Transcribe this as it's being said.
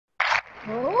Okay,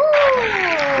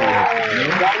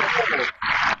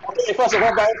 first of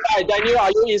all, Daniel,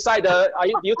 are you inside the? Do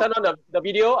you turn on the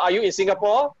video? Are you in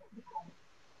Singapore?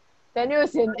 Daniel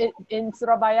is in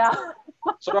Surabaya.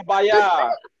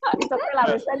 Surabaya. It's okay lah,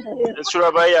 we send to him. In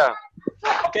Surabaya.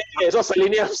 Okay, so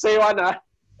Selenium say one.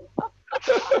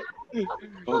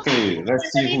 Okay,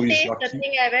 let's see who is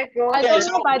lucky. I don't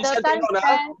know by the time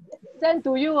send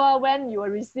to you when you will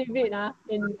receive it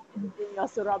in your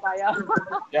Surabaya.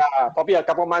 Yeah, probably a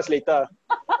couple months later.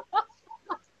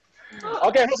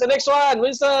 Okay, who's the next one?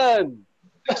 Winston.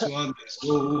 Next one, let's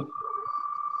go.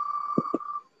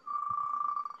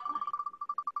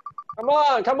 Come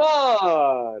on, come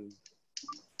on.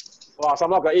 Wow,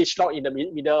 someone got each lock in the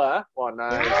middle. Wow,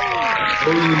 nice.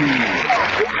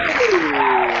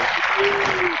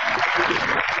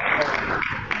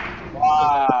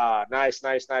 Wow, nice,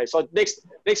 nice, nice. So next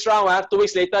round, 2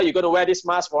 weeks later, you're going to wear this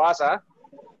mask for us. You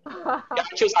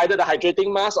choose either the hydrating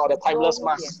mask or the timeless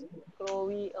mask.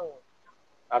 Chloe Ng.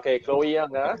 Okay, Chloe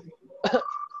Ng. Lucky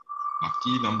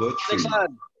number 3. Next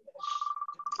one.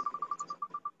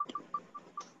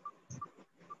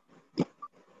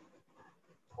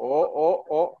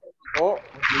 Oh.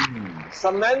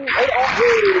 Samantha.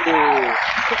 Audrey.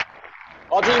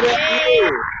 Audrey, where are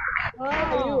you? Where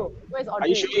are you? Where's Audrey? Are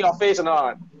you showing your face or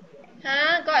not?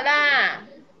 Huh? Got lah.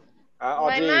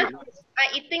 Audrey. My mask, I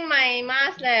eating my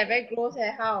mask leh. Very gross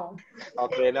how?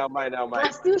 Okay, now mind.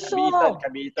 Still show.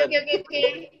 Can be eaten.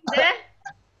 Okay. There?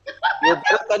 You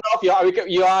better turn off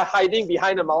you are hiding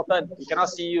behind the mountain. We cannot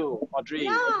see you, Audrey.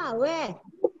 Yeah, where?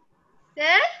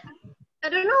 There? I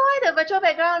don't know why the virtual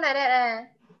background like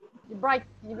that Bright.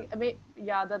 I mean,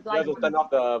 yeah, the You light. have to turn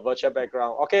off the virtual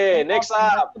background. Okay, next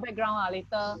up. Background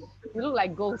later. You look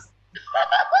like ghost.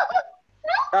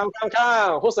 Come.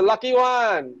 Who's the lucky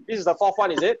one? This is the 4th one,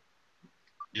 is it?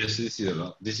 Yes, this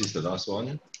is the last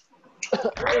one.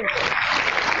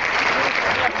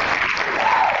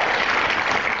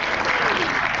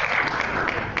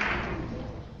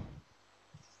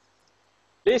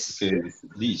 Liz. Okay,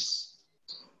 Liz.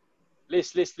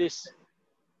 Liz.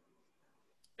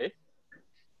 Okay.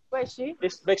 Where is she?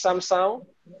 Liz, make some sound.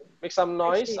 Make some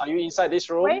noise. Are you inside this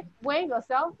room? Wait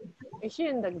yourself. Is she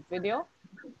in the video?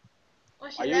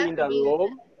 Are you in the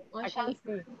room? I can't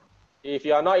see. If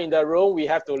you are not in the room, we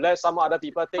have to let some other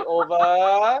people take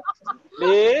over.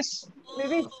 Liz.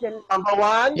 Maybe Number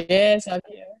 1. Yes, I'm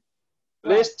here.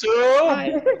 Liz 2.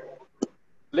 Hi.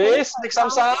 Liz, make some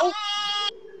sound.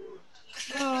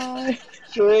 Hi.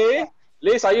 3.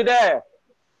 Liz, are you there?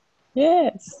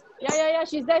 Yes. Yeah,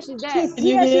 she's there. She's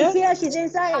here, she's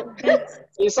inside.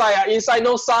 Inside,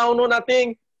 no sound, no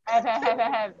nothing.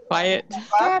 Have. Quiet.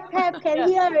 Have, can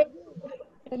hear it.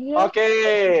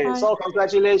 Okay, so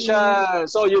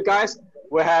congratulations. So you guys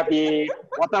will have the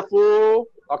waterful,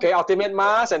 okay, ultimate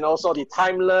mask, and also the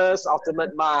timeless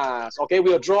ultimate mask. Okay,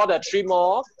 we'll draw the 3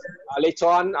 more later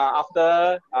on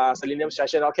after Selenium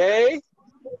session, okay?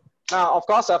 Now, of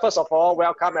course, first of all,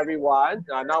 welcome everyone.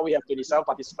 Now we have 27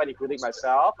 participants, including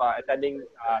myself, attending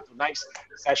tonight's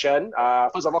session.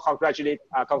 First of all,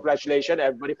 congratulations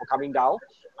everybody for coming down.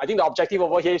 I think the objective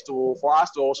over here is for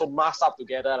us to also mask up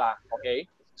together, okay?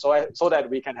 So that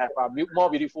we can have a more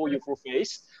beautiful, youthful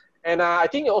face. And I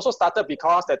think it also started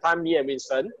because that time me and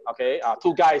Winston, okay,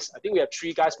 2 guys. I think we have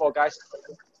 3 guys, 4 guys,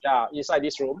 inside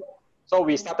this room. So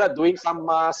we started doing some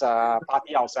mass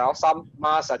party ourselves, some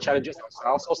mass challenges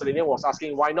ourselves. So Selenium was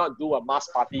asking, why not do a mass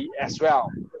party as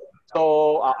well?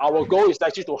 So our goal is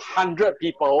actually to 100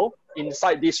 people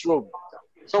inside this room.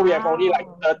 So we have only like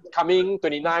coming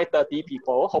 29, 30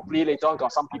 people. Hopefully later on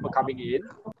got some people coming in.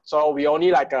 So we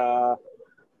only like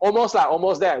almost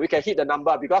there. We can hit the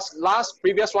number because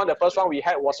previous one, the first one we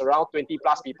had was around 20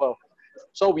 plus people.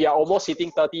 So we are almost hitting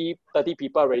 30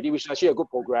 people already, which is actually a good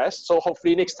progress. So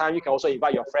hopefully next time you can also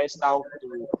invite your friends down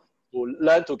to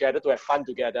learn together, to have fun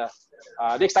together.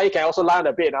 Next time you can also lie on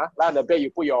the bed. Lie on the bed,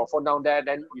 you put your phone down there,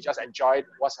 then you just enjoy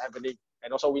what's happening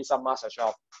and also win some masks as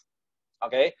well.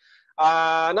 Okay.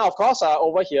 Now, of course,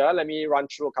 over here, let me run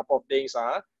through a couple of things.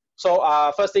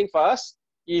 So first thing first,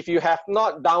 if you have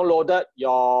not downloaded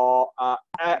your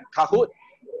app, Kahoot,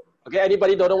 okay,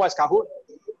 anybody don't know what's Kahoot?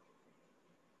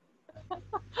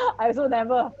 I also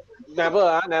never.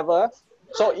 Never.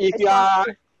 So if you are,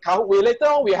 later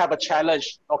on we have a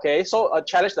challenge. Okay, so a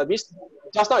challenge that means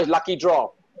just now is lucky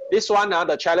draw. This one,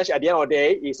 the challenge at the end of the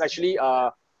day is actually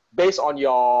based on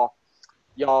your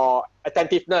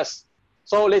attentiveness.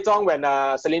 So later on when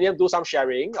Selenium do some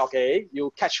sharing, okay,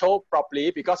 you catch hold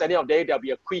properly because at the end of the day there'll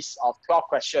be a quiz of 12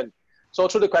 questions. So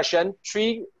through the question,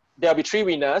 there'll be 3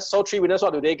 winners. So 3 winners,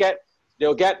 what do they get?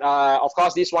 they'll get, of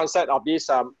course, this one set of these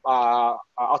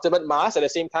ultimate mask. At the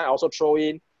same time, I also throw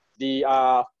in the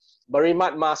marine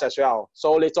mud mask as well.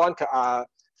 So later on,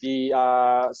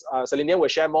 Selenium will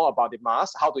share more about the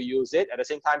mask, how to use it. At the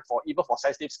same time, even for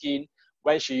sensitive skin,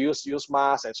 when she use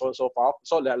mask and so on and so forth.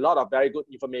 So there are a lot of very good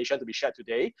information to be shared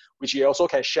today, which you also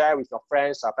can share with your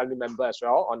friends, family member as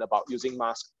well on about using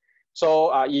mask.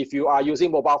 So if you are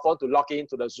using mobile phone to log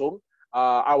into the Zoom,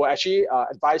 I will actually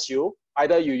advise you,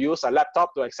 either you use a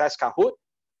laptop to access Kahoot,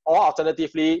 or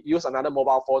alternatively, use another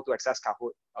mobile phone to access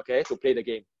Kahoot, okay, to play the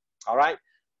game. All right.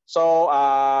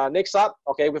 So next up,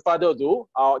 okay, without further ado,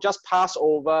 I'll just pass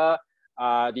over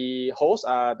the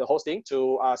hosting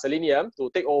to Selenium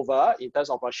to take over in terms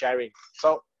of sharing.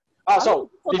 So, so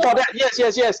before that, yes,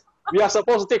 we are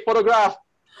supposed to take photograph.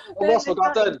 Almost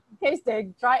forgotten. In case they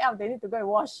dry up, they need to go and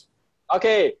wash.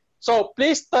 Okay, so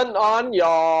please turn on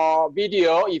your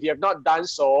video if you have not done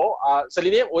so.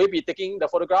 Selenium, will you be taking the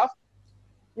photograph?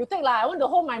 You take I want to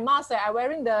hold my mask. I'm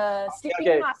wearing the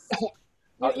sleeping mask.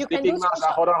 You can do mask.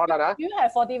 Hold on. You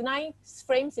have 49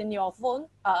 frames in your phone,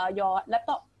 your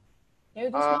laptop. Can you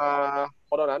do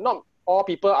hold on. Not all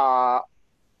people are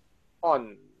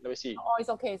on. Let me see. Oh, it's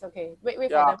okay. Wait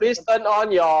yeah, for them. Please turn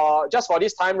on your, just for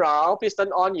this time round, please turn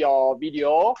on your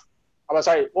video. I'm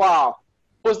sorry. Wow.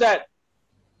 Who's that?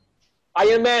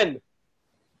 Iron Man.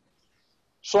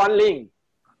 Xuan Ling.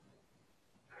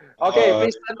 Okay,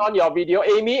 please turn on your video.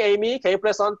 Amy, can you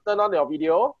please turn on your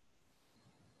video?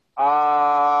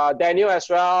 Daniel as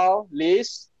well.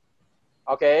 Liz.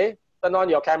 Okay. Turn on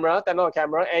your camera.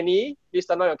 Annie, please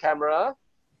turn on your camera.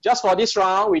 Just for this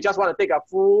round, we just want to take a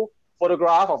full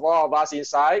photograph of all of us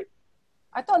inside.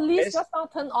 I thought Liz just now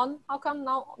turned on. How come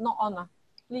now not on?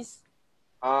 Liz.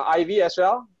 Ivy as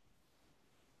well.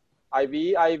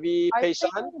 Ivy,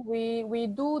 patient. We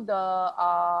do the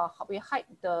we hide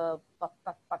the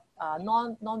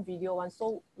non video one.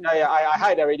 So I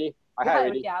hide already. I hide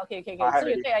already. Yeah, okay. So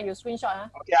you take your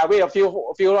screenshot. Okay, I wait a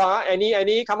few.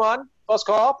 Any, come on. First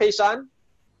call, patient.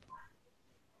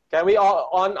 Can we all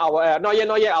on our? Not yet.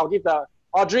 I'll give the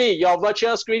Audrey. Your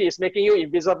virtual screen is making you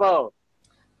invisible.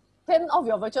 Turn off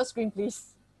your virtual screen,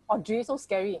 please. Audrey, so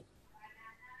scary.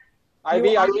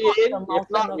 Ivy, are you in? If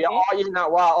not, we are all in now.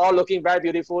 Wow, all looking very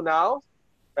beautiful now.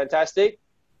 Fantastic.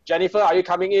 Jennifer, are you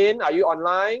coming in? Are you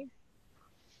online?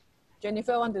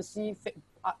 Jennifer want to see.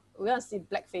 We want to see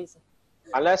black face.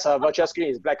 Unless her virtual screen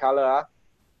is black color.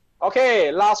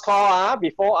 Okay, last call.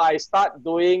 Before I start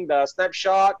doing the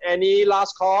snapshot, any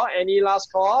last call?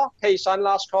 Hey, Sun,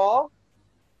 last call.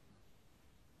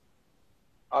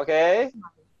 Okay.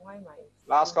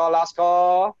 Last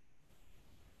call.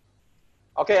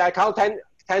 Okay, I count 10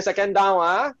 seconds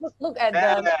down. Look at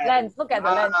the lens. Look at the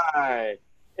lens. 9,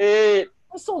 8,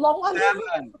 it's so long.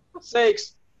 7,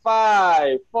 6,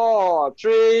 5, 4,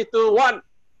 3, 2, 1.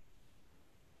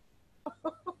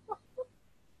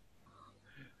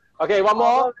 Okay, one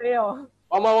more.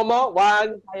 One more.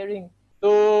 1,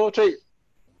 2, 3.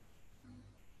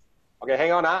 Okay,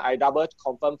 hang on. I double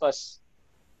confirm first.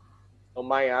 Don't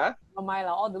mind. Don't mind.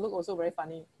 All the look also very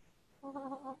funny.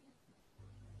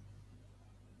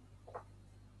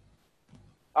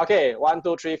 Okay, 1,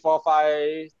 2, 3, 4,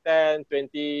 5, 10,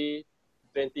 20,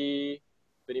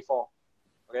 24.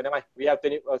 Okay, never mind. We have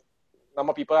 20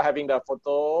 number of people having the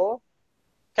photo.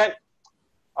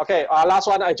 Okay, last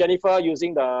one, Jennifer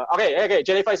using the, okay,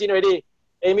 Jennifer is in already.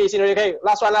 Amy is in already. Okay,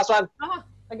 last one.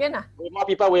 Again? With more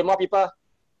people.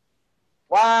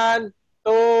 1,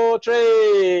 2,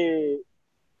 3.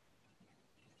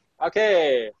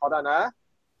 Okay, hold on.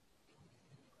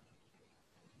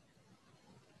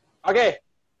 Okay,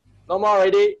 no more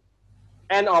already.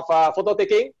 End of photo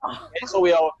taking. Okay, so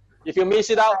if you miss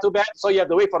it out, too bad. So you have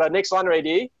to wait for the next one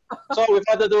already. So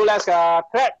without ado, let's clap.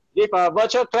 Give a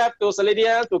virtual clap to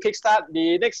Selenium to kickstart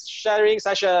the next sharing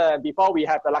session before we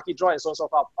have the lucky draw and so on and so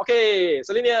forth. Okay,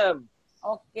 Selenium.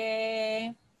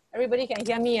 Okay. Everybody can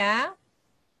hear me,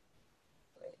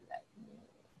 Wait, let me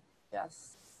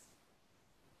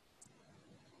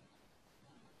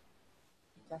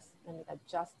let me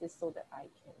adjust this so that I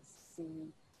can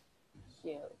see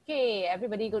here. Okay,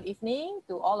 everybody, good evening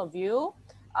to all of you.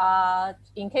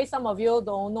 In case some of you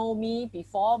don't know me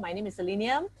before, my name is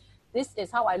Selenium. This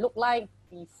is how I look like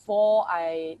before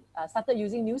I started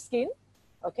using Nu Skin.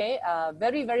 Okay,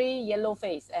 very, very yellow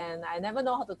face, and I never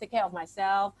know how to take care of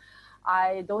myself.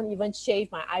 I don't even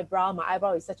shave my eyebrow. My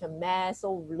eyebrow is such a mess,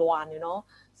 so luan, you know.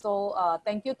 So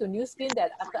thank you to Nu Skin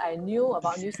that after I knew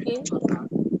about Nu Skin,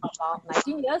 about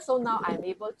 19 years, so now I'm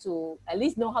able to at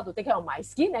least know how to take care of my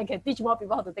skin and can teach more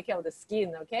people how to take care of the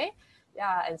skin, okay?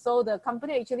 Yeah, and so the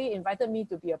company actually invited me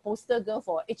to be a poster girl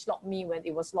for ageLOC Me when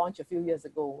it was launched a few years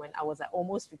ago, when I was like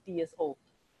almost 50 years old.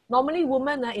 Normally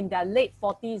women in their late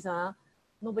 40s,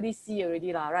 nobody see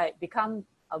already, right? Become,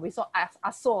 we saw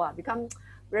aso, become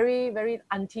very, very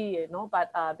auntie, you know, but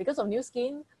because of Nu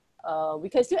Skin, we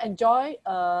can still enjoy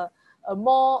a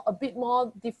bit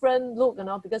more different look, you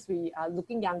know, because we are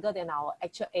looking younger than our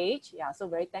actual age. Yeah, so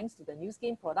very thanks to the Nu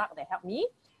Skin product that helped me.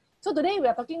 So today we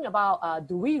are talking about,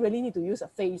 do we really need to use a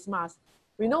face mask?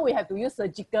 We know we have to use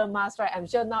surgical mask, right? I'm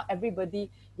sure now everybody,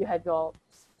 you have your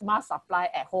mask supply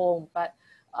at home, but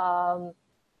how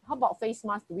about face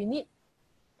mask? Do we need?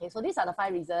 Okay, so these are the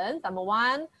 5 reasons. Number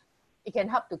 1, it can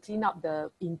help to clean up the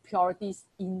impurities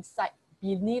inside,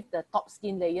 beneath the top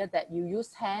skin layer that you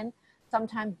use hand.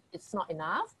 Sometimes it's not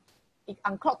enough. It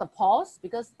unclogs the pores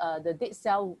because the dead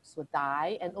cells will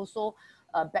die, and also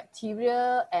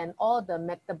bacteria and all the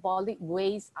metabolic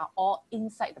waste are all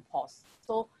inside the pores.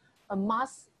 So a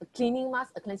mask, a cleaning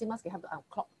mask, a cleansing mask can help to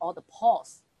unclog all the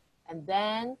pores. And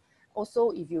then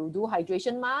also if you do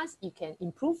hydration mask, it can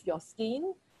improve your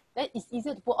skin. Then it's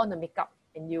easier to put on the makeup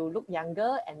and you look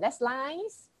younger and less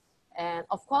lines. And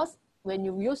of course, when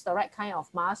you use the right kind of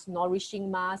mask,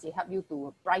 nourishing mask, it helps you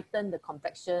to brighten the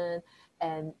complexion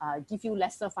and give you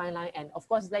lesser fine line, and of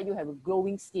course let you have a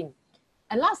glowing skin.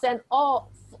 And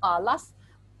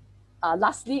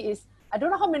lastly is, I don't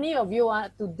know how many of you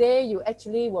today you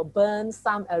actually will burn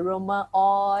some aroma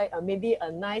oil or maybe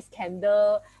a nice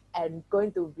candle and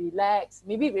going to relax.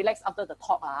 Maybe relax after the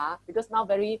talk, because now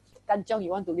very kanchiong,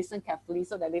 you want to listen carefully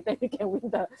so that later you can win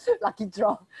the lucky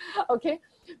draw. Okay,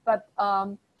 but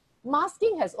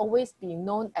masking has always been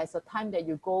known as a time that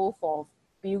you go for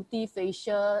beauty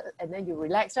facial and then you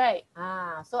relax, right?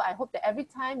 So I hope that every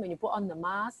time when you put on the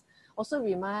mask, also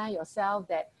remind yourself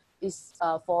that it's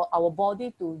for our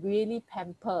body to really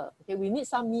pamper. Okay, we need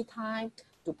some me time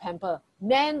to pamper.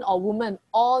 Men or women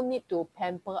all need to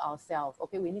pamper ourselves.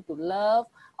 Okay, we need to love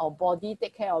our body,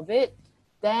 take care of it.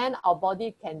 Then our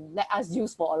body can let us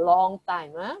use for a long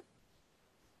time.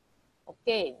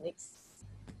 Okay, next.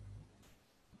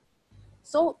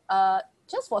 So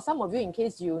just for some of you, in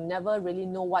case you never really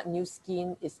know what Nu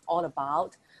Skin is all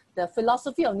about, the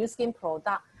philosophy of Nu Skin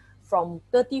product from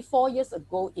 34 years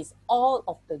ago is all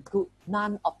of the good,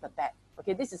 none of the bad.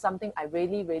 Okay, this is something I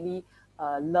really, really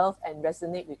love and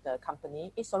resonate with the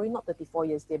company. Sorry, not 34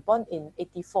 years. They're born in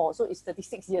 84, so it's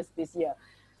 36 years this year.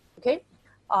 Okay,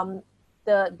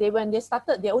 when they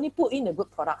started, they only put in a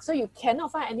good product. So you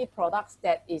cannot find any products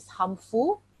that is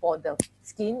harmful for the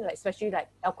skin, like especially like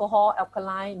alcohol,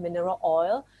 alkaline, mineral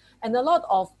oil, and a lot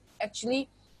of actually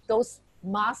those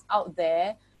masks out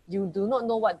there, you do not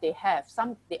know what they have.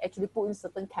 Some, they actually put in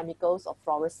certain chemicals or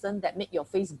fluorescent that make your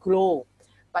face glow,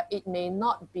 but it may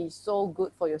not be so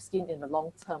good for your skin in the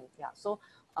long term. Yeah, so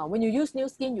when you use Nu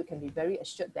Skin, you can be very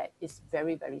assured that it's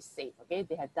very, very safe. Okay,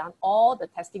 they have done all the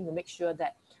testing to make sure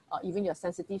that even your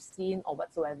sensitive skin or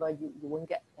whatsoever, you won't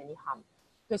get any harm.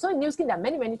 Okay, so in Nu Skin, there are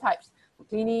many, many types. For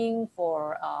cleaning,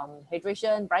 for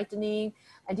hydration, brightening,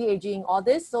 anti-aging, all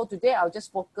this. So today I'll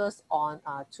just focus on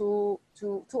two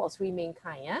or three main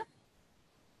kind. Yeah?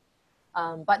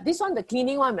 But this one, the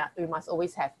cleaning one, we must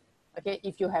always have. Okay,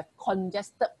 if you have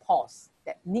congested pores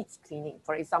that needs cleaning,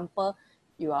 for example,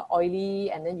 you are oily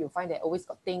and then you find that always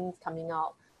got things coming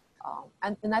out,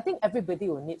 and I think everybody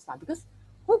will need some, because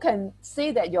who can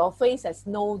say that your face has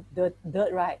no dirt,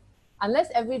 right?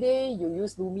 Unless every day you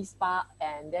use Lumi Spa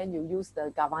and then you use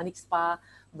the Galvanic Spa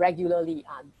regularly,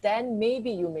 then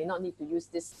maybe you may not need to use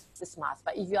this mask.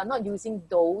 But if you are not using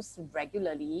those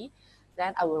regularly,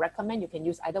 then I will recommend you can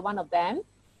use either one of them.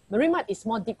 Marine Mud is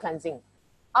more deep cleansing.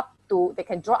 They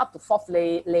can draw up to 4th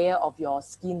layer of your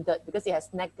skin dirt because it has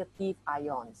negative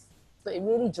ions. So it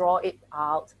really draw it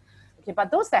out. Okay, but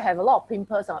those that have a lot of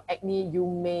pimples or acne, you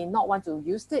may not want to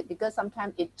use it because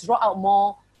sometimes it draw out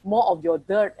more of your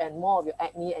dirt and more of your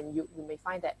acne, and you may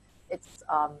find that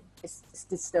it's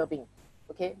disturbing.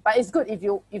 Okay, but it's good if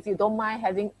you don't mind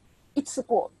having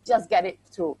just get it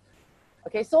through.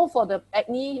 Okay, so for the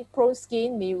acne prone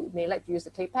skin, you may like to use the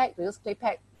clay pack, because clay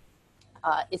pack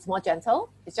it's more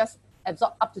gentle. It's just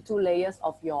absorb up to 2 layers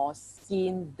of your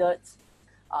skin dirt.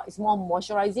 It's more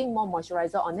moisturizing, more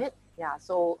moisturizer on it. Yeah,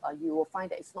 so you will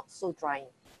find that it's not so drying.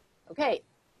 Okay,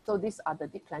 so these are the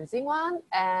deep cleansing one.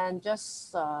 And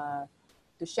just to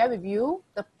share with you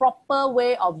the proper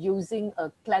way of using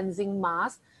a cleansing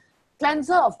mask.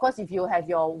 Cleanser, of course, if you have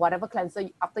your whatever cleanser,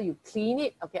 after you clean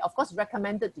it, okay, of course,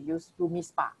 recommended to use Lumi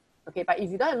Spa. Okay, but if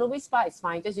you don't have Lumi Spa, it's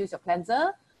fine. Just use your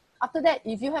cleanser. After that,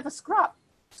 if you have a scrub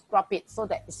it so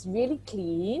that it's really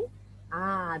clean.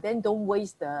 Then don't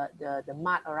waste the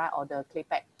mud, all right, or the clay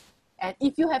pack. And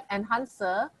if you have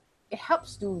enhancer, it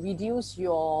helps to reduce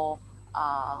your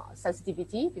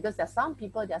sensitivity, because there are some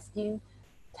people, their skin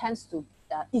tends to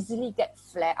easily get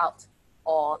flare out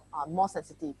or more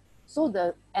sensitive. So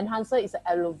the enhancer is an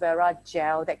aloe vera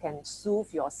gel that can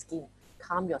soothe your skin,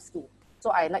 calm your skin. So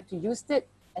I like to use it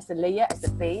as a layer, as a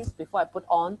base, before I put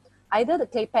on either the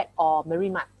clay pack or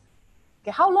marine mud.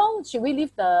 Okay, how long should we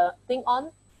leave the thing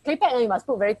on? Clay pack, you must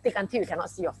put very thick until you cannot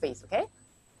see your face, okay?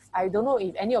 I don't know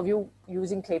if any of you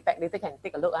using clay pack, later can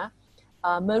take a look.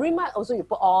 Marine mud also you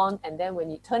put on, and then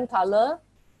when it turn color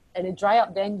and it dry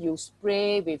up, then you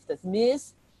spray with the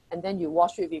mist, and then you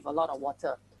wash it with a lot of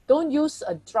water. Don't use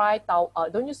a dry towel,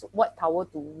 don't use wet towel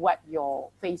to wet your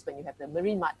face when you have the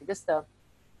marine mud, because the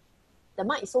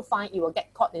mud is so fine, it will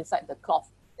get caught inside the cloth,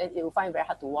 then it will find it very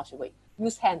hard to wash away.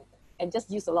 Use hand and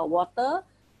just use a lot of water.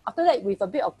 After that, with a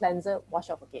bit of cleanser, wash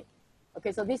off again.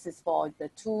 Okay, so this is for the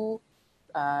two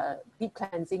deep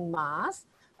cleansing masks.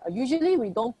 Usually we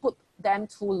don't put them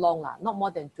too long, not more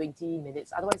than 20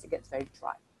 minutes, otherwise it gets very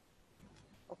dry.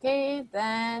 Okay,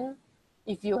 then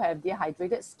if you have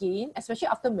dehydrated skin, especially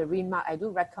after marine mud, I do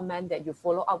recommend that you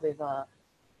follow up with a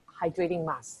hydrating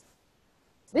mask.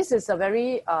 This is a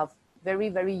very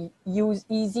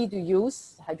easy to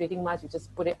use hydrating mask. You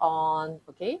just put it on,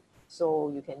 okay?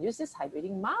 So you can use this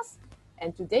hydrating mask.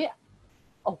 And today,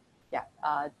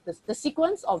 the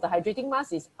sequence of the hydrating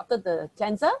mask is after the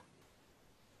cleanser,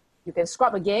 you can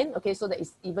scrub again, okay, so that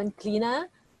it's even cleaner,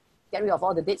 get rid of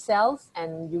all the dead cells,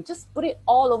 and you just put it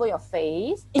all over your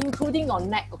face, including your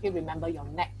neck, okay, remember your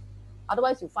neck.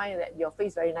 Otherwise you find that your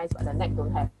face very nice, but the neck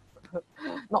don't have.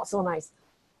 Not so nice.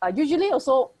 Usually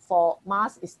also for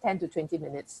mask is 10 to 20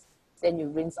 minutes, then you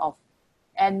rinse off.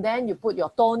 And then you put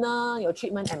your toner, your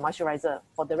treatment and moisturizer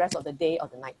for the rest of the day or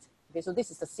the night. Okay, so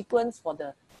this is the sequence for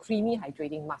the creamy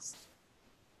hydrating mask.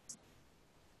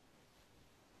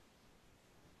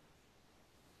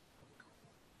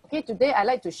 Okay, today I'd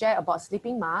like to share about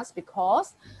sleeping mask,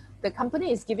 because the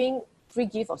company is giving free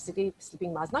gift of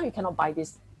sleeping mask. Now you cannot buy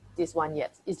this one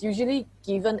yet. It's usually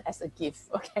given as a gift,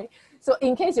 okay? So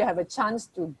in case you have a chance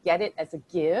to get it as a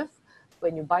gift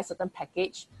when you buy certain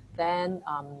package, then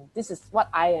this is what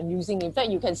I am using. In fact,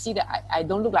 you can see that I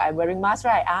don't look like I'm wearing mask,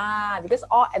 right? Because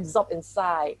all absorbed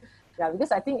inside. Yeah,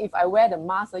 because I think if I wear the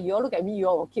mask, you all look at me, you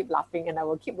all will keep laughing, and I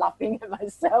will keep laughing at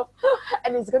myself,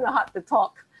 and it's gonna hard to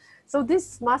talk. So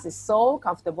this mask is so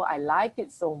comfortable. I like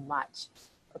it so much.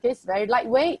 Okay, it's very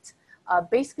lightweight.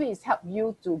 Basically, it's helped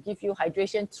you to give you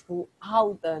hydration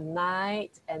throughout the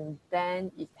night, and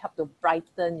then it helps to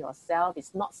brighten yourself.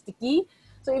 It's not sticky.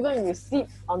 So even when you sleep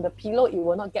on the pillow, it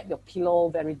will not get your pillow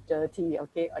very dirty,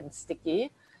 okay, and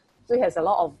sticky. So it has a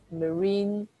lot of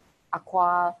marine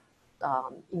aqua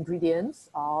ingredients,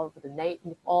 all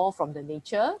from the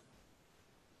nature.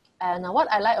 And what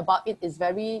I like about it is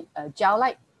very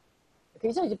gel-like.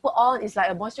 Okay, so you put on, it's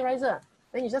like a moisturizer.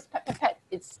 Then you just pat.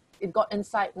 It got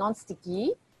inside,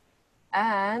 non-sticky.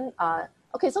 And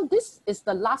okay, so this is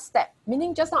the last step.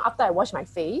 Meaning just now after I wash my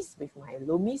face with my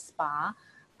Lumi Spa,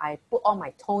 I put on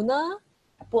my toner.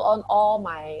 I put on all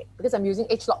my, because I'm using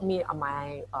ageLOC Me on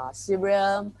my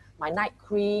serum, my night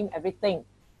cream, everything.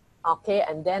 Okay,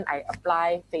 and then I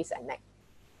apply face and neck.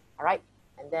 All right,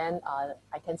 and then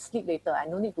I can sleep later. I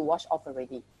no need to wash off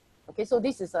already. Okay, so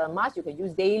this is a mask you can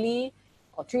use daily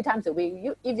or 3 times a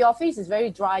week. If your face is very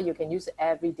dry, you can use it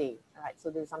every day. All right, so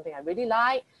this is something I really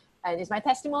like, and it's my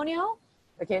testimonial.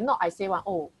 Okay, not I say one,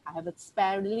 oh, I have a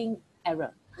spelling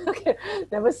error. Okay,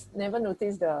 never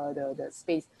noticed the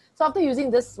space. So after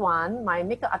using this one, my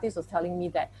makeup artist was telling me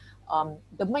that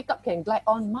the makeup can glide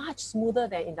on much smoother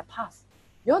than in the past.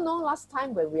 You all know last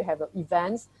time when we have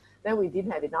events, then we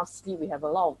didn't have enough sleep, we have a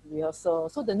lot of rehearsal.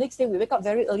 So the next day we wake up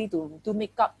very early to do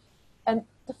makeup, and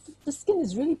the skin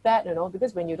is really bad, you know,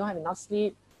 because when you don't have enough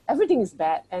sleep, everything is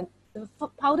bad, and the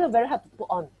powder very hard to put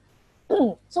on.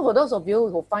 So for those of you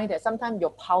who find that sometimes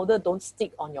your powder don't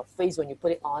stick on your face when you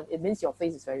put it on, it means your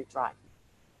face is very dry.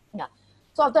 Yeah.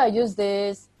 So after I use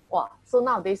this, wow, so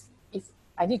nowadays if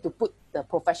I need to put the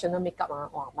professional makeup on,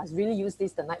 wow, must really use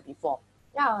this the night before.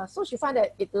 Yeah, so she find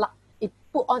that it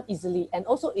put on easily, and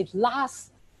also it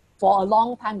lasts for a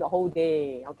long time, the whole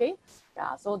day, okay?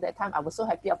 Yeah, so that time I was so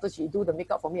happy after she do the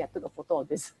makeup for me, I took a photo of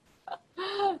this.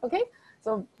 Okay,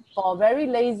 so for very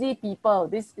lazy people,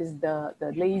 this is the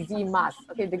lazy mask,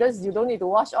 okay? Because you don't need to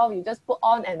wash off, you just put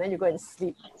on and then you go and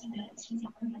sleep.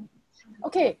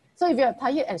 Okay, so if you have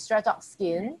tired and stretched out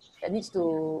skin that needs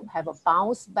to have a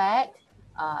bounce back,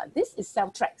 this is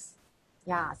Celtrex.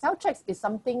 Yeah, Celtrex is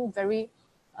something very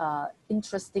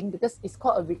interesting because it's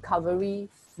called a recovery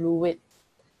fluid.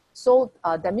 So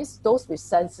that means those with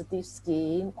sensitive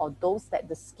skin or those that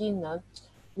the skin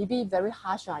maybe very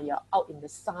harsh, you're out in the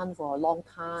sun for a long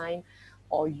time,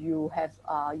 or you have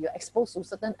you're exposed to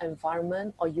certain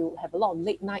environment, or you have a lot of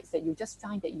late nights that you just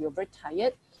find that you're very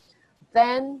tired,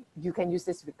 then you can use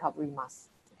this recovery mask.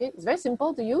 Okay, it's very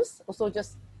simple to use. Also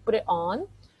just put it on.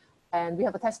 And we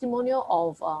have a testimonial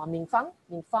of Ming Fang.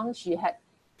 Ming Fang, she had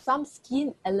some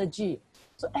skin allergy.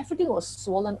 So everything was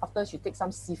swollen after she took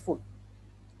some seafood.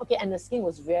 Okay, and the skin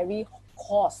was very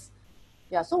coarse.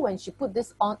 Yeah, so when she put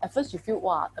this on, at first you feel,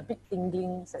 wow, a bit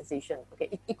tingling sensation.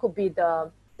 Okay, it could be the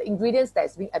ingredients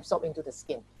that's being absorbed into the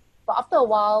skin. But after a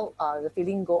while, the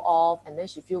feeling go off, and then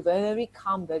she feel very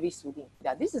calm, very soothing.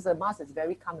 Yeah, this is a mask that's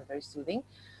very calm and very soothing.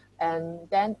 And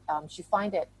then she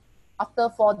find that after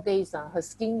 4 days, her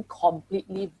skin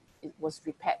completely was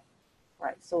repaired.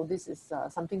 Right, so this is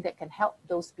something that can help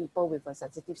those people with a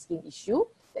sensitive skin issue,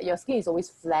 that your skin is always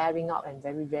flaring out and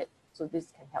very red. So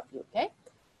this can help you, okay?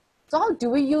 So how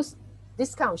do we use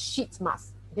this kind of sheet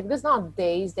mask? Okay, because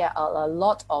nowadays there are a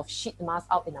lot of sheet masks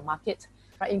out in the market,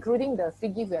 right? Including the free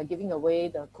gift we are giving away,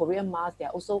 the Korean mask, they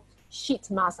are also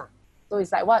sheet masks. So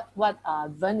it's like what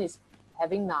Vern is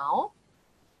having now.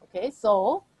 Okay,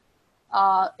 so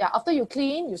yeah, after you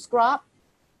clean, you scrub,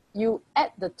 you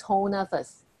add the toner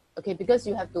first. Okay, because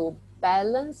you have to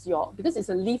balance because it's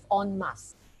a leave-on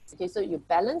mask. Okay, so you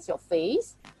balance your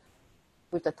face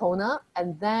with the toner,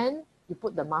 and then you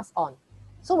put the mask on.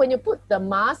 So when you put the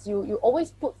mask, you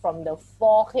always put from the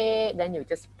forehead, then you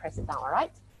just press it down, all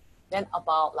right? Then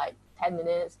about like 10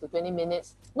 minutes to 20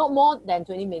 minutes, not more than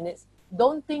 20 minutes.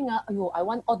 Don't think, oh, I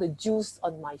want all the juice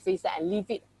on my face and leave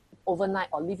it overnight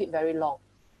or leave it very long.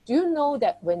 Do you know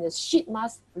that when the sheet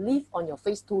mask leave on your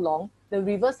face too long, the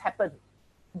reverse happens?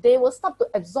 They will start to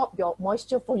absorb your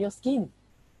moisture from your skin,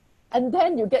 and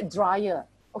then you get drier.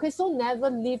 Okay, so never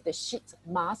leave the sheet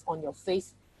mask on your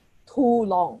face too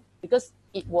long, because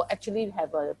it will actually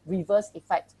have a reverse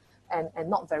effect and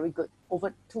not very good,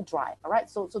 over too dry. All right,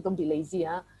 so don't be lazy.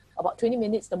 About 20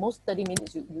 minutes, the most 30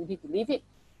 minutes, you need to leave it.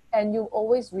 And you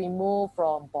always remove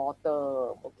from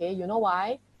bottom. Okay, you know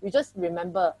why? You just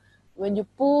remember, when you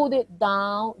pull it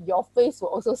down, your face will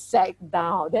also sag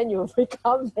down. Then you will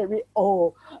become very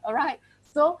old. All right.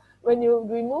 So when you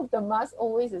remove the mask,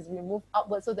 always is remove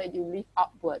upwards so that you leave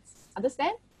upwards.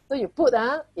 Understand? So you put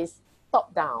is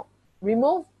top down.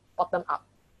 Remove bottom up.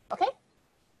 Okay?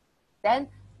 Then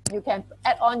you can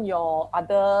add on your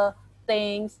other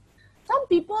things. Some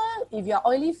people, if you are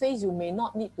oily face, you may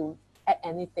not need to add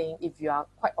anything. If you are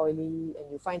quite oily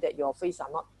and you find that your face are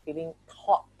not feeling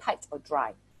hot, tight or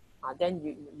dry, then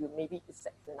you maybe it's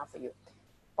enough for you.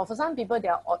 But for some people, they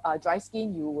are dry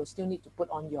skin, you will still need to put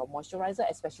on your moisturizer,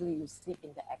 especially you sleep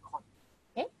in the aircon.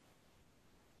 Okay?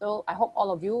 So I hope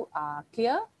all of you are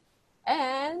clear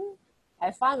and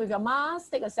have fun with your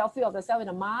mask. Take a selfie of yourself in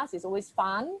a mask. It's always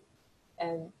fun.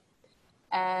 And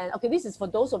okay, this is for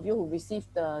those of you who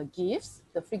received the gifts,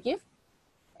 the free gift.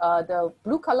 The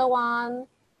blue color one,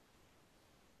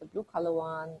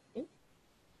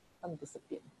 some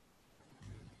disappeared.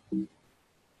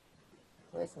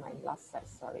 Where's my last set?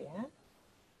 Sorry.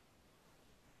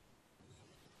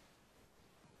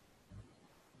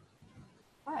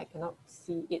 Why I cannot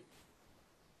see it?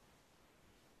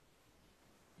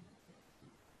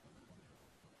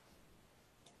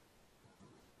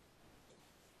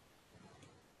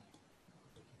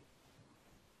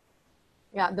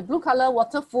 Yeah, the blue color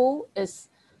Waterful is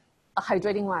a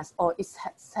hydrating mask, or it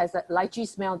has a lychee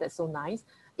smell that's so nice.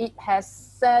 It has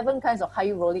 7 kinds of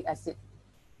hyaluronic acid.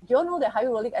 Do you know that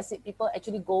hyaluronic acid, people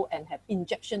actually go and have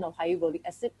injection of hyaluronic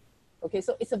acid? Okay,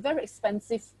 so it's a very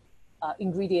expensive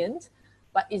ingredient,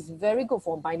 but it's very good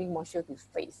for binding moisture to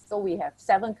face. So we have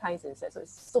 7 kinds inside, so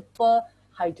it's super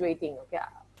hydrating. Okay,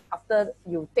 after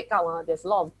you take out, there's a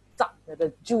lot of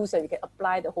the juice that you can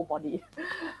apply the whole body.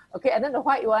 Okay, and then the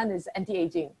white one is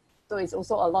anti-aging. So it's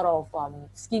also a lot of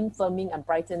skin firming and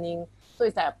brightening. So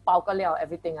it's like a 包个料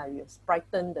everything. You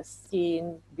brighten the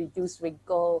skin, reduce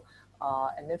wrinkle,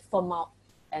 and then firm out,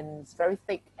 and it's very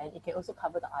thick, and it can also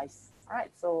cover the eyes. All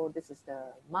right, so this is the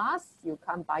mask. You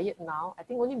can't buy it now. I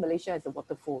think only Malaysia has the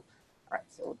Waterful. All right,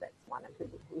 so that's one.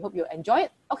 We hope you enjoy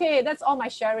it. Okay, that's all my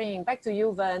sharing. Back to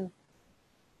you, Vern.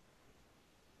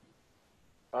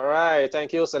 All right,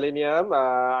 thank you, Selenium.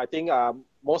 I think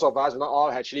most of us, not all,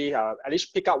 actually at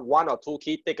least pick up 1 or 2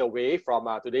 key takeaway from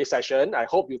today's session. I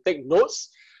hope you take notes,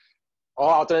 or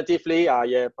alternatively,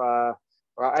 anyway,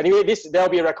 there will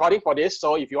be a recording for this.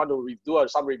 So if you want to do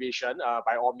some revision,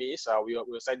 by all means,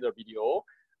 we'll send the video.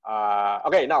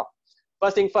 Okay, now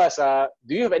first thing first,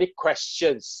 do you have any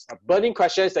questions, burning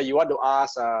questions that you want to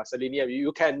ask Selenia?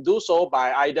 You can do so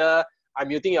by either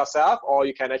unmuting yourself or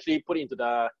you can actually put it into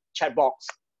the chat box.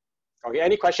 Okay,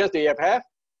 any questions that you have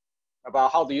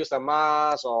about how to use the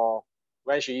mask or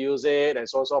when you use it and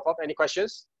so on and so forth? Any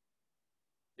questions?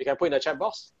 You can put in the chat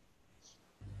box.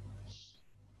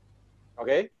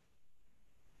 Okay,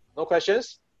 no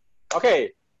questions?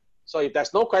 Okay, so if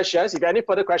there's no questions, if any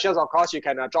further questions, of course, you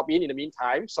can drop in the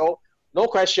meantime. So no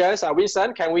questions.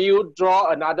 Vincent, can we draw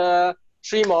another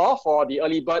 3 more for the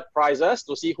early bird prizes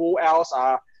to see who else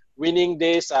are winning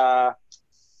this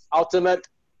ultimate,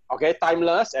 okay,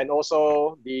 timeless and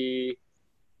also the,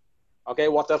 okay,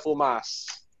 waterful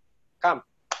mask. Come,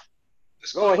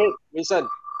 let's go ahead, Vincent.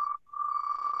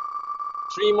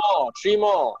 3 more, 3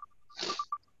 more.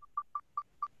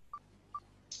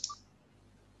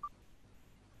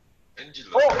 Angela.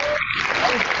 Oh!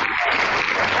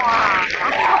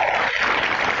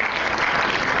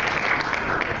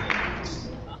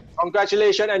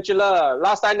 Congratulations, Angela.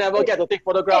 Last time never get to take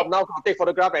photograph. Now can take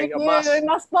photograph and a mask. We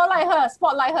must spotlight her.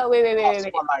 Spotlight her. Wait.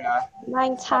 Spotlight,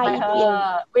 Mine Spotlight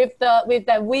her. With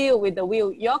the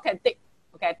wheel. Y'all can take.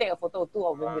 Okay, take a photo. 2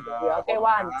 of them with the wheel. Okay,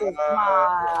 1, 2,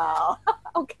 smile.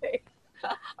 Okay.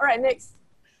 All right, next.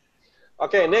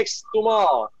 Okay, next 2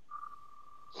 more.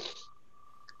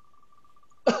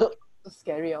 So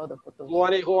scary, all the photos. Who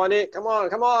want it? Who want it? Come on,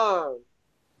 come on.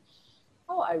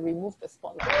 Oh, I removed the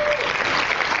spotlight.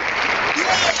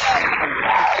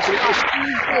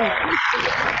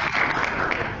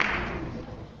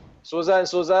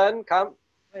 Susan, come.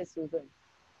 Where is Susan?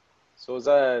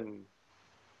 Susan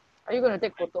Are you going to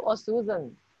take photo? Oh,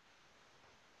 Susan.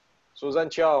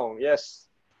 Cheong, yes.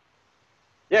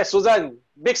 Yes, Susan,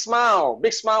 big smile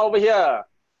over here.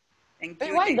 Thank Wait,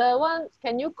 you. why the one?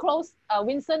 Can you close?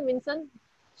 Vincent,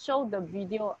 show the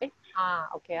video.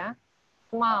 Okay.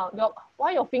 Smile.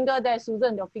 Why your finger there,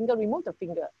 Susan? Your finger. Remove the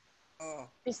finger. Oh,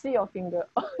 You see your finger.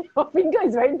 Your finger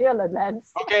is very near the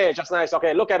lens. Okay, just nice.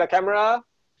 Okay, look at the camera.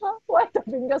 Why the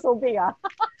finger so big?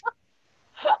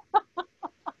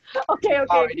 Okay.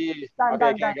 Already. Done.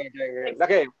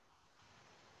 Okay.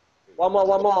 One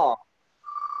more.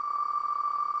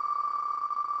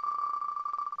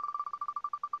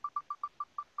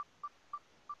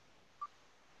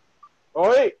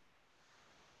 Oi!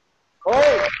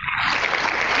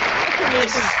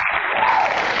 Janice.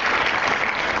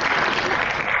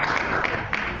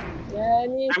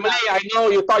 Emily, I know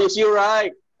you thought it's you,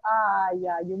 right?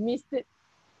 Yeah, you missed it.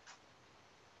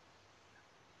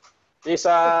 Is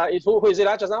who is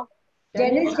it just now?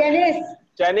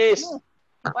 Janice.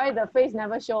 Why the face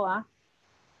never show?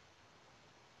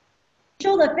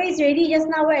 Show the face already just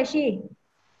now. Where is she?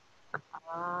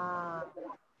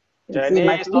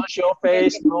 Janice, don't show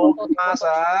face, no mask.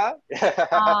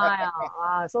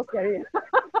 So scary.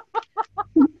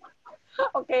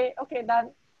 Okay,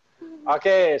 done.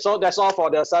 Okay, so that's all for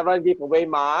the 7 giveaway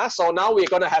masks. So now we're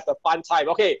gonna have a fun time.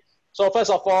 Okay, so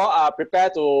first of all, prepare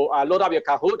to load up your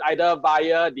Kahoot either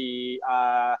via the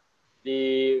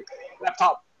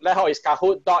laptop. Laptop is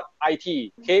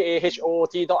kahoot.it,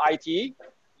 kahoot.it.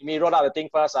 Let me roll out the thing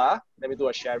first. Let me do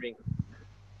a sharing.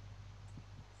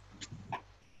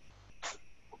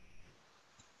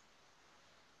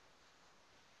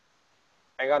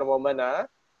 Hang on a moment.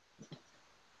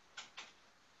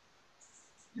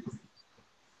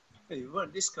 Hey,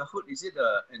 what this Kahoot, is it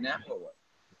an app or what?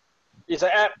 It's an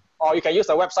app, or you can use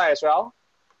the website as well.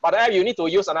 But the app, you need to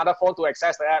use another phone to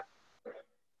access the app.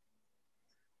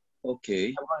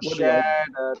 Okay. I'm going to share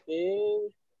the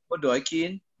thing. What do I key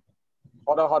in?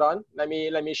 Hold on. Let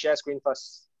me share screen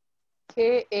first.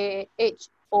 KAHOOT.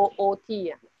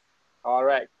 All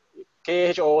right.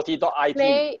 kahoot.it.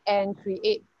 Play and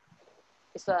create.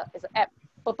 It's an app.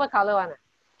 Purple color one.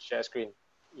 Share screen.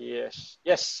 Yes,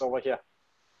 over here.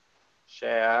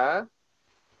 Share.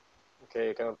 Okay,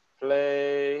 you can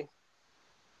play.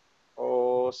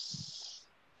 Post.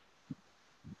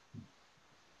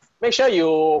 Make sure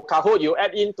Kahoot, you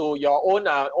add into your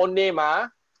own name.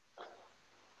 And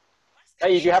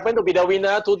if you happen to be the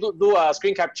winner, to do a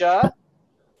screen capture.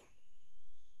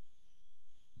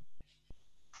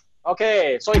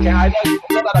 Okay, so you can either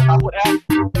load out the Kahoot app.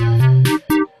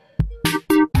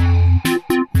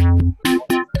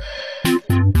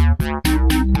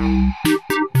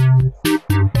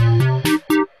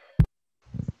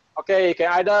 Okay, you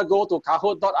can either go to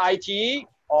kahoot.it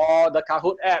or the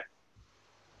Kahoot app.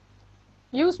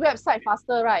 Use website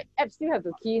faster, right? App still have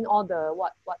to key in all the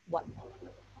what.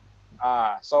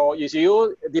 So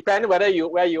you depend where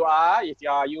you are. If you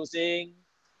are using,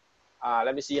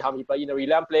 let me see how many people in the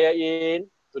Reliant player in.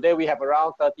 Today we have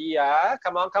around 30.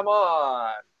 Come on, come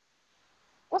on.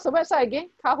 What's the website again?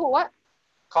 Kahoot what?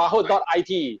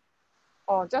 Kahoot.it.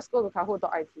 Oh, just go to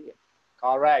kahoot.it.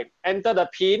 Correct. Enter the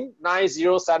PIN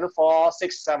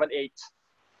 9074678.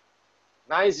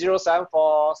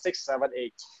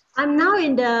 9074678. I'm now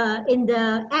in the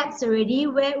apps already.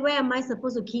 Where am I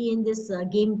supposed to key in this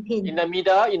game pin? In the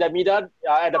middle, at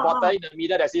the bottom, in the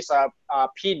middle, there's this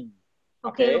PIN.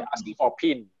 Okay. Asking for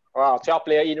PIN. Wow, 12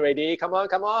 player in ready. Come on,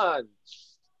 come on.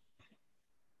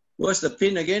 What's the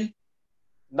pin again?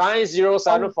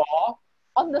 9074.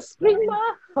 On the screen, ma.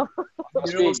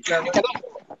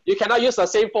 You cannot use the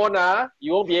same phone.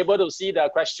 You won't be able to see the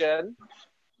question.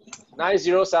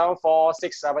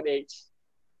 9074678.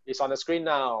 It's on the screen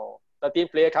now. 13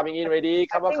 player coming in ready.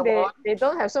 Come on, come on. They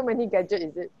don't have so many gadgets,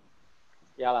 is it?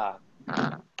 Yeah lah.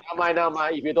 Never mind, never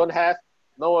mind. If you don't have,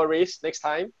 no worries. Next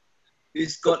time.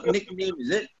 It's got nickname, is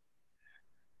it?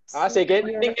 Say again.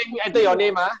 Nickname, enter your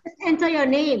name. Just enter your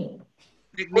name.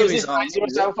 Nickname This is is on.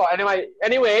 9074.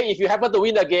 Anyway, if you happen to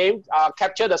win the game,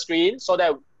 capture the screen so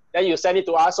that then you send it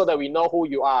to us so that we know who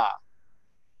you are.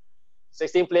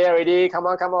 16 player ready. Come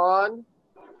on, come on.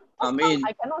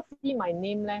 I cannot see my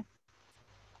name leh.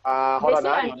 Hold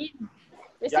on.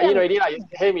 Yeah, in already.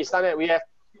 Hey, Miss Tan, we have.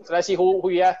 So let's see who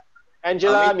we have.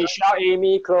 Angela, Michelle,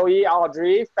 Amy, Chloe,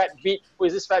 Audrey, Fat Beat. Who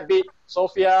is this Fat Beat?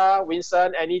 Sophia,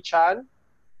 Vincent, Annie Chan,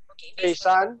 Hey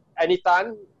Shan, Annie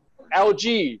Tan,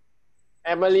 LG,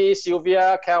 Emily,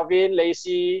 Sylvia, Calvin,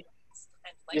 Lacey.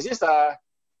 Is this the?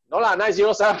 No lah,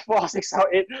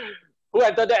 9074678. Who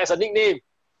entered that as a nickname?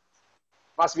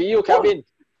 Must be you, Calvin.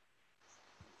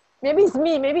 Maybe it's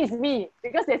me.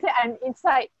 Because they say I'm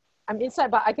inside,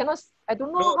 but I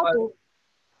don't know how to.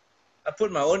 I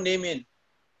put my own name in.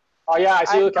 Oh yeah, I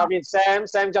see you, Calvin. Sam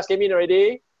just came in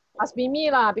already. Must be me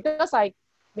lah, because I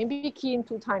maybe key in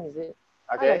 2 times, is it?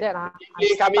 Okay. Like that,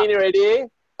 Coming in already.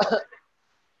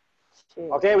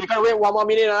 Okay, we can wait 1 more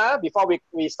minute before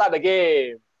we start the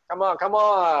game. Come on, come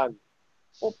on.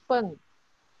 Open.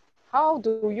 How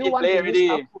do you want to use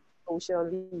Kahoot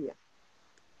socially?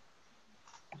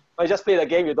 No, you just play the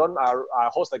game. You don't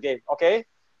host the game. Okay.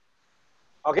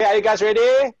 Okay, are you guys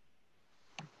ready?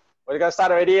 We're gonna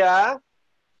start already.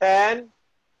 10,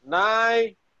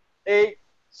 9, 8,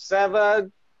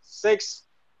 7, 6,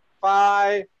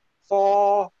 5,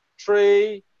 4,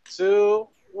 3, 2,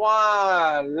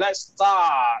 1. Let's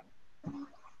start.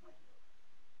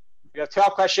 We have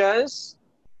 12 questions.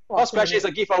 First question is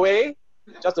a giveaway,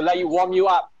 just to let you warm you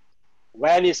up.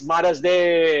 When is Mother's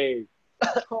Day?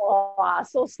 Oh,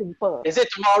 so simple. Is it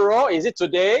tomorrow? Is it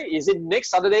today? Is it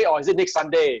next Saturday or is it next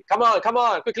Sunday? Come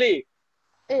on, quickly.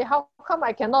 Hey, how come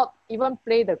I cannot even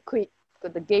play the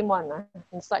game one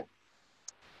inside?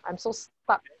 I'm so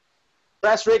stuck.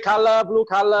 Press red color, blue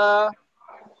color,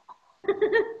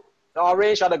 the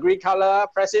orange or the green color.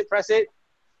 Press it.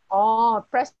 Oh,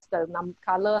 press the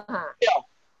color. Yeah.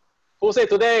 Who said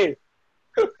today?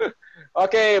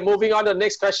 Okay, moving on to the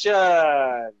next question.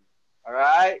 All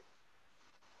right.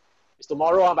 It's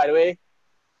tomorrow, by the way.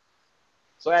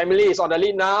 So Emily is on the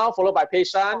lead now, followed by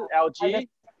Peishan, LG.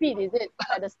 Speed, is it?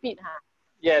 At the speed,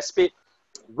 Yeah, speed.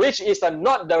 Which is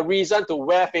not the reason to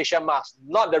wear facial mask?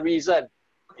 Not the reason.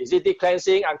 Is it deep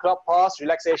cleansing, unclogged pores,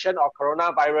 relaxation, or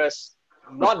coronavirus?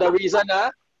 Not the reason,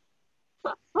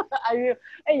 Hey,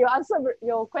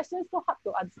 your question is so hard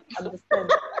to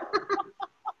understand.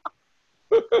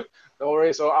 Don't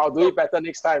worry, so I'll do it better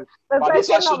next time. The but this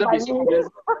one question shouldn't be so obvious.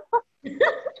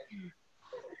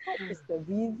 What is the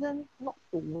reason not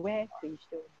to wear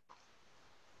facial?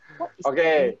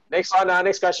 Okay, next one.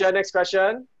 Next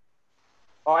question.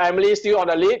 Oh, Emily still on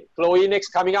the lead. Chloe next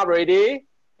coming up ready.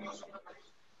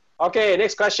 Okay,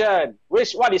 next question.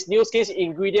 What is Nu Skin's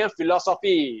ingredient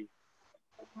philosophy?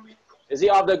 Is it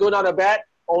of the good, not the bad?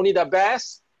 Only the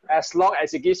best, as long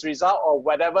as it gives result, or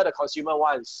whatever the consumer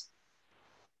wants?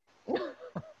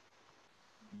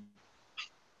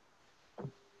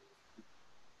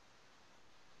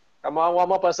 Come on, one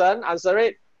more person. Answer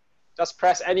it. Just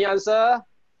press any answer.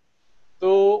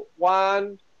 2,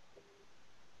 1.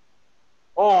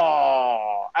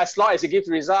 Oh, as long as it gives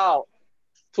result.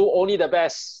 2, only the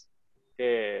best.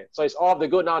 Okay, so it's all of the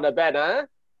good, not the bad, huh?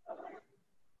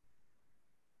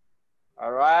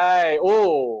 All right.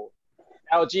 Oh,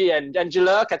 LG and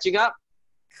Angela catching up.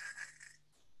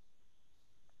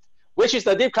 Which is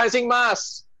the deep cleansing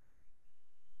mask?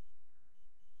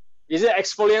 Is it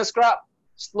exfoliant scrub,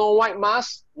 Snow White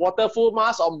mask, waterful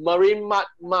mask, or marine mud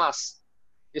mask?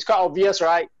 It's quite obvious,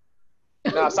 right?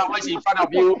 Now, someone's in front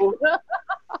of you.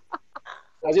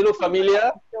 Does it look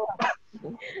familiar?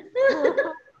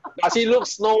 Does he look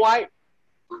Snow White?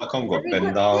 How come got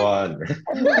panda one?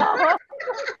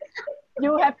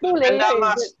 You have two Panda layers.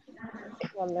 mask. Is it?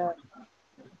 Wala.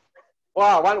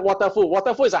 Wow, one waterful.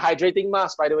 Waterful is a hydrating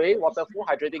mask, by the way. Waterful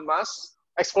hydrating mask.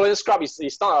 Exfoliant scrub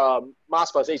is not a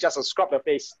mask per se, it's just to scrub the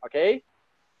face. Okay.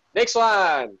 Next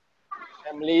one.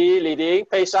 Emily leading.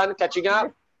 Pei Shan catching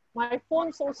up. My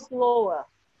phone so slow.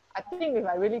 I think if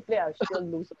I really play, I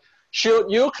should lose.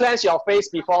 Should you cleanse your face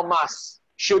before mask?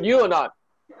 Should you or not?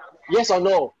 Yes or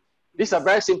no? This is a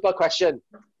very simple question.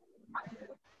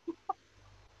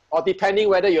 Or depending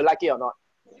whether you like it or not.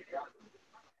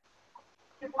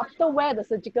 After wear the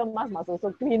surgical mask must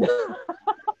also clean.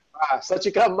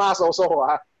 Surgical mask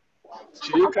also.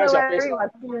 Should you cleanse your face?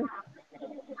 Must clean.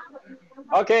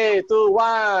 Okay, 2,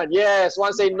 1. Yes,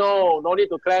 one say no. No need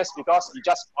to cleanse because you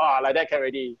just like that can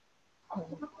already.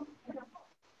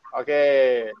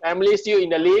 Okay, Emily still in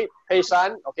the lead. Pei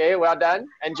Shan, okay, well done.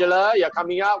 Angela, you're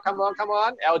coming up. Come on, come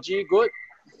on. LG, good.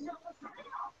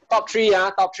 Top 3,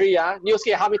 top 3,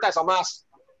 Newscape, how many types of masks?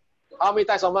 How many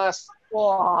types of masks?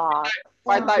 Wow.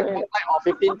 5 type, 10 type, or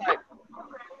 15 type?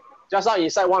 Just now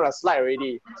inside one of the slide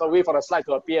already. So wait for the slide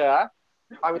to appear.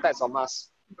 How many types of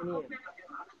masks?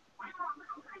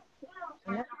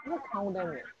 I never count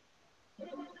them.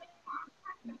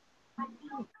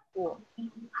 Oh.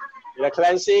 The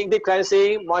cleansing, deep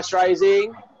cleansing,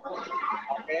 moisturizing.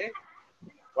 Okay.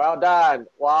 Well done.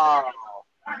 Wow.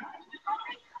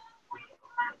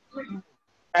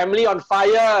 Emily on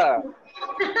fire.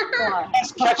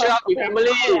 Let's catch up with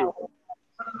Emily.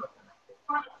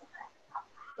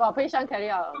 Well, patient carry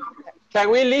out. Can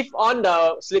we leave on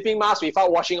the sleeping mask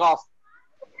without washing off?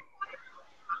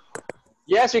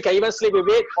 Yes, we can even sleep with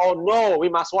it. Oh no, we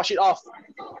must wash it off.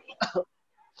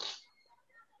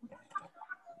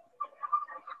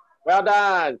 Well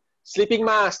done. Sleeping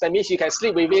mask, that means you can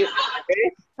sleep with it.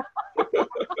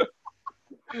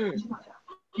 Okay?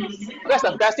 That's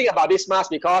the best thing about this mask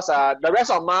because the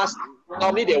rest of masks,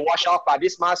 normally they wash off, but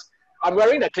this mask, I'm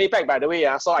wearing the clay pack by the way,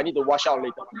 so I need to wash out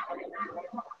later.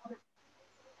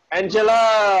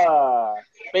 Angela,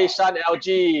 Pei Shan,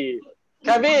 LG.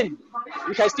 Kevin,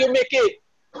 you can still make it.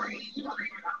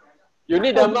 You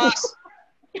need the mask.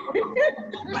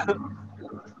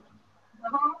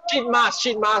 Sheet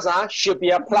mask should be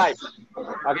applied.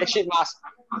 Okay, sheet mask.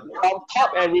 From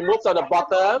top and remove from the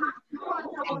bottom.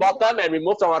 From bottom and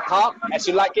remove from the top. As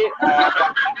you like it. From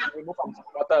top and remove from the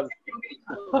bottom.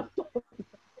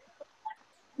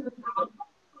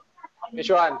 Which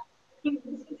one?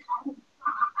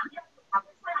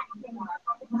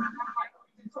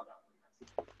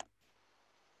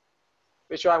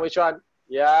 Which one?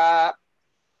 Yeah.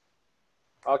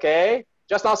 Okay.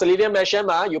 Just now Celine mentioned,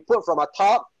 you put from a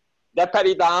top, then pat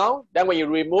it down. Then when you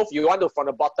remove, you want to from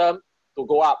the bottom to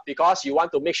go up because you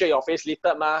want to make sure your face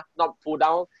lifted, not pull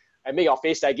down and make your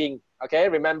face sagging. Okay,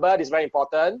 remember, this is very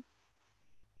important.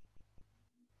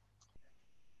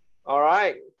 All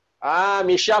right.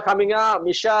 Michelle coming up.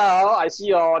 Michelle, I see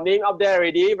your name up there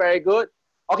already. Very good.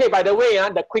 Okay, by the way,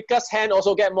 the quickest hand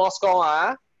also get more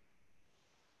score.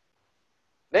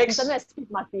 Next. Internet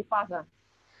speed must be fast.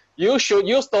 You should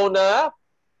use toner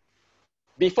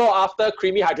before after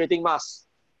creamy hydrating mask.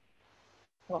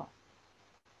 Oh.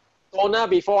 Toner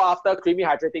before after creamy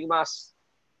hydrating mask.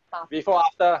 Before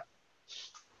after.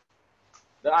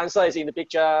 The answer is in the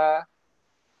picture.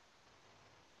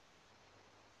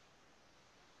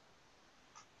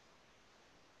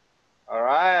 All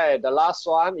right, the last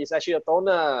one is actually a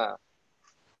toner.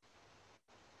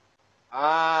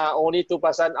 Only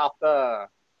 2% after.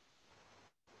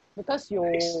 Because you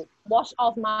wash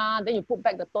off, then you put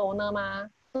back the toner,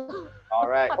 All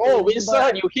right. Oh,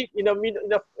 Winston, you hit in the middle.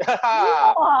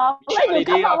 Wow, when you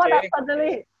come out, what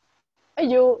suddenly? Are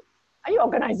you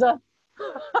organizer?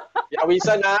 Yeah,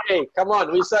 Winston, hey, come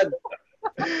on, Winston.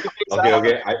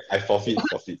 Okay, I forfeit.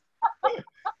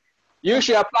 You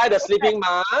should apply the sleeping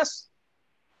mask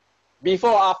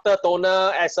before, after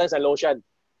toner, essence, and lotion.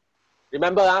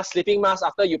 Remember, sleeping mask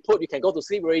after you put, you can go to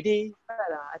sleep already.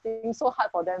 I think so hard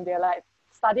for them. They're like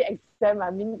study exam,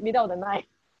 middle of the night.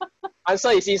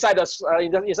 Answer is inside the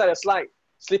slide.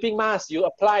 Sleeping mask, you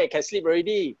apply, can sleep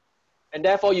already. And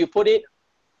therefore, you put it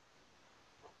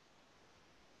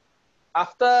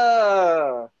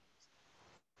after.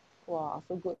 Wow,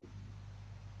 so good.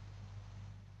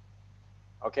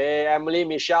 Okay, Emily,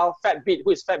 Michelle, Fat Beat.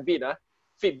 Who is Fat Beat?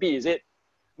 Fit Beat, is it?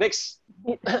 Next.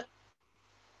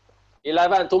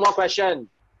 11, 2 more questions.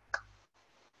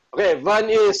 Okay, Vern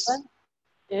is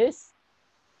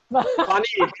funny,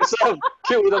 handsome,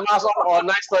 cute with a mask on, or a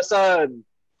nice person.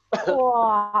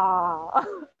 Wow.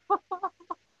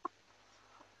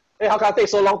 Hey, how can I take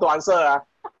so long to answer?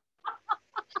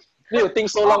 Need to think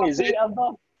so long, is it?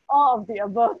 All of the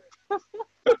above. I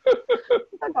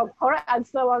got correct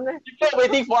answer one. You're not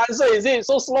waiting for answer, is it?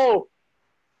 So slow.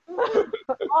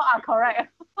 All are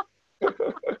correct.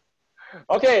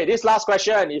 Okay, this last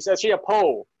question is actually a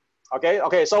poll.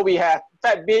 Okay, so we have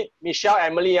Fat Beat, Michelle,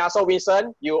 Emily. So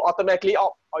Vincent, you automatically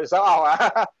out.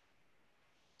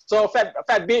 So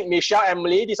Fat Beat, Michelle,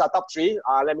 Emily, these are top three.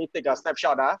 Let me take a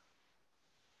snapshot.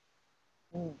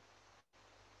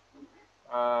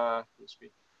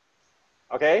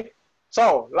 Okay,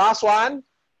 so last one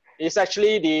is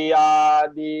actually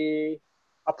a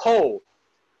poll.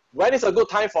 When is a good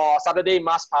time for Saturday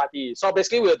mass party? So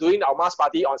basically we're doing our mass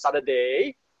party on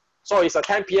Saturday. So it's a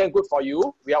 10 p.m. good for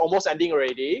you. We are almost ending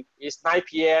already. It's 9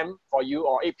 p.m. for you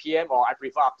or 8 p.m. or I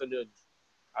prefer afternoon.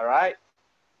 All right.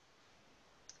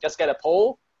 Just get a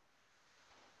poll.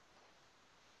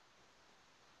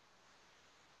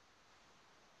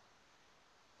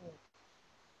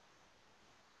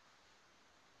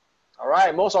 All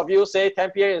right. Most of you say 10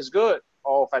 p.m. is good.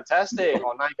 Oh, fantastic.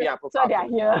 Or 9 p.m. So they are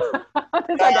here.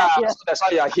 So that's why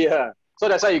you are here. So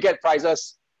that's why you get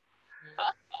prizes.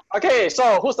 Okay,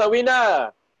 so who's the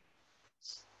winner?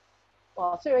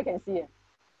 Well, so we can see.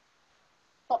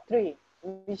 Top three.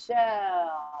 Michelle.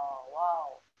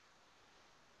 Wow.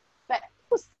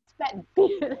 Who's Fat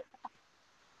Beat?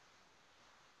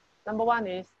 Number one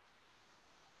is?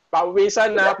 But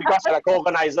Vincent, because you're the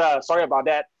co-organizer. Sorry about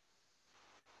that.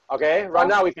 Okay, right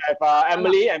now we have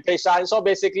Emily and Pei Shan. So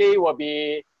basically will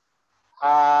be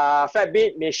Fat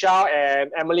Beat, Michelle, and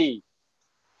Emily.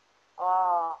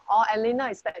 Oh, Elena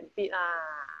is Fat Beat.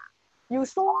 You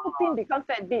so thin become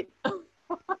Fat Beat.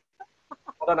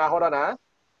 Hold on.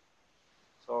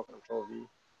 So Control V.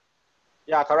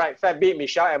 Yeah, correct. Fat Beat,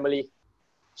 Michelle, Emily.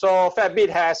 So Fat Beat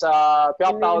has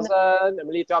 12,000,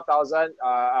 Emily 12,000,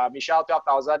 Michelle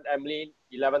 12,000, Emily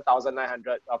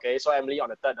 11,900. Okay, so Emily on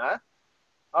the third.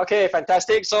 Okay,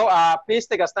 fantastic. So please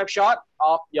take a snapshot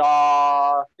of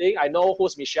your thing. I know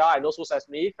who's Michelle. I know who's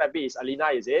Emily. Fat Beat is Alina,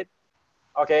 is it?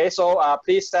 Okay, so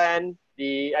please send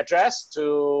the address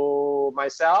to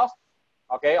myself,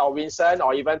 okay, or Vincent,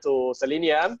 or even to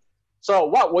Selenium. So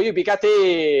what will you be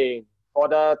getting for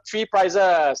the three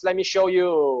prizes? Let me show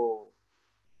you.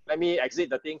 Let me exit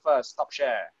the thing first. Stop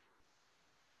share.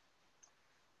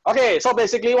 Okay, so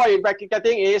basically what you're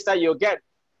getting is that you get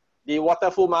the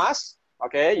waterful mask.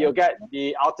 Okay, you get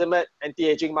the ultimate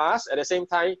anti-aging mask. At the same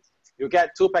time, you get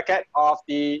 2 packets of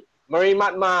the Marine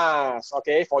Mud mask,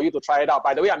 okay, for you to try it out.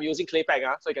 By the way, I'm using clay pack,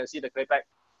 so you can see the clay pack.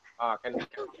 Can off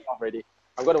already.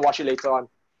 I'm going to wash it later on.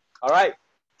 All right.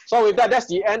 So with that, that's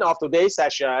the end of today's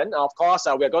session. Of course,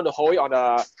 we're going to hold it on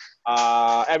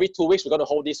every 2 weeks. We're going to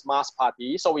hold this mask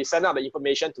party. So we send out the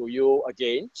information to you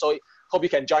again. So hope you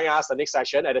can join us the next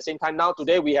session. At the same time, now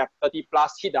today we have 30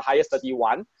 plus, hit the highest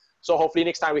 31. So hopefully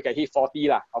next time we can hit 40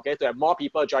 lah, okay, to have more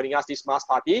people joining us this mass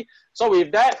party. So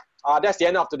with that, that's the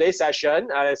end of today's session.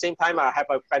 At the same time, have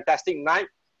a fantastic night.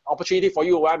 Opportunity for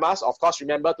you to wear mask. Of course,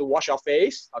 remember to wash your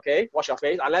face, okay? Wash your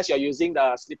face, unless you're using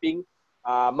the sleeping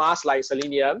mask like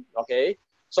Selenium, okay?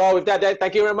 So with that,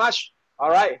 thank you very much. All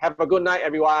right, have a good night,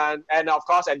 everyone. And of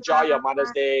course, enjoy your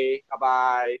Mother's Day.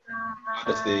 Bye-bye.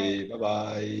 Mother's Day.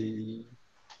 Bye-bye.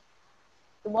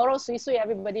 Tomorrow, sweet,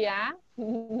 everybody,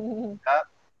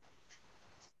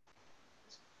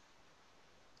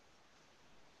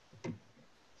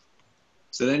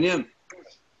 Selenium.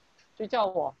 就叫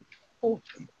我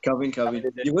Calvin.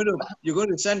 You're going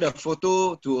to send a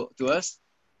photo to us?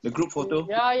 The group photo?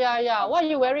 Yeah. What are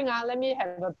you wearing? Let me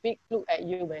have a big look at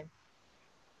you, man.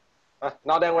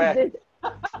 Now then where?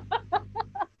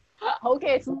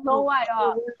 Okay, Snow White.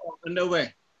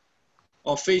 Underwear.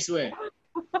 Or face wear.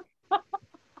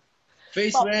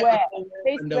 Face Top wear, wear.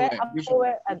 underwear.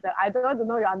 Underwear. I don't want to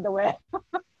know your underwear.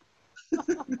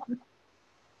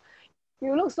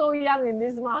 You look so young in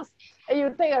this mask. And you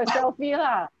take a selfie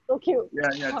lah. So cute.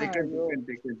 Yeah, taken.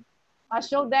 I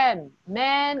show them.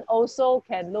 Men also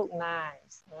can look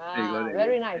nice.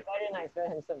 Very nice, very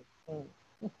handsome.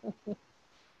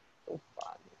 So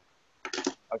fun.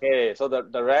 Okay, so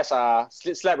the rest are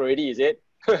slept already, is it?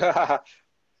 Half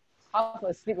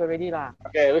asleep already lah.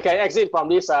 Okay, we can exit from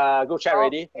this group chat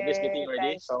already, from this meeting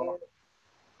already. So,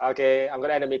 okay, I'm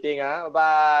gonna end the meeting.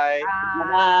 Bye.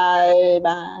 Bye.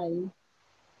 Bye.